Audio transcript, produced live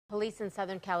Police in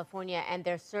Southern California and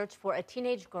their search for a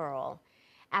teenage girl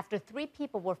after 3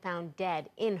 people were found dead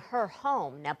in her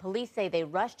home. Now, police say they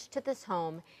rushed to this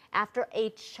home after a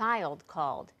child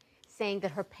called, saying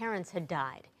that her parents had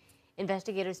died.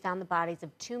 Investigators found the bodies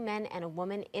of 2 men and a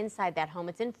woman inside that home.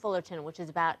 It's in Fullerton, which is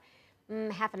about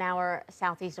half an hour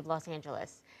southeast of Los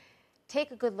Angeles.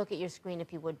 Take a good look at your screen,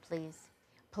 if you would, please.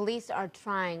 Police are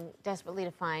trying desperately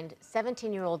to find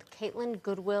 17-year-old Caitlin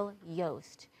Goodwill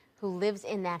Yost, who lives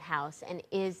in that house and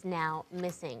is now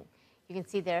missing. You can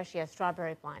see there she has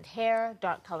strawberry blonde hair,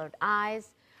 dark-colored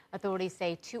eyes. Authorities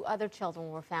say 2 other children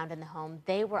were found in the home.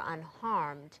 They were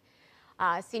unharmed.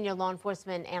 Senior law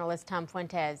enforcement analyst Tom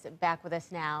Fuentes back with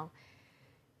us now.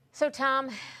 So, Tom,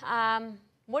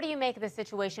 what do you make of the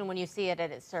situation when you see it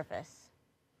at its surface?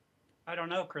 I don't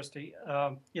know, Christy.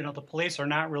 The police are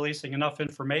not releasing enough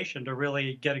information to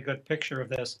really get a good picture of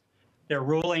this. They're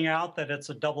ruling out that it's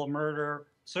a double murder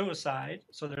suicide,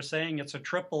 so they're saying it's a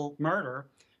triple murder,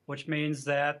 which means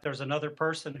that there's another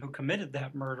person who committed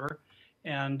that murder,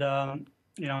 and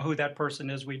who that person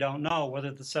is, we don't know.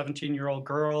 Whether the 17-year-old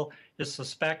girl is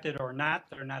suspected or not,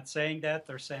 they're not saying that.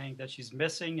 They're saying that she's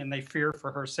missing and they fear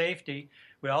for her safety.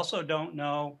 We also don't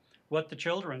know what the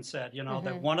children said,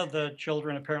 that one of the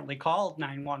children apparently called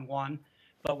 911,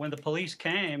 but when the police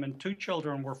came and 2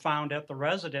 children were found at the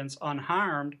residence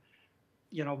unharmed,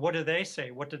 what do they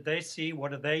say? What did they see?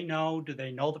 What do they know? Do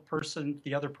they know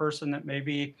the other person that may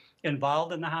be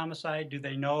involved in the homicide? Do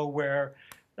they know where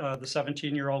the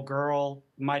 17-year-old girl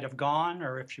might have gone,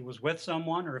 or if she was with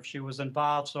someone, or if she was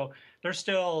involved? So there's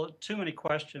still too many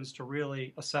questions to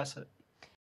really assess it.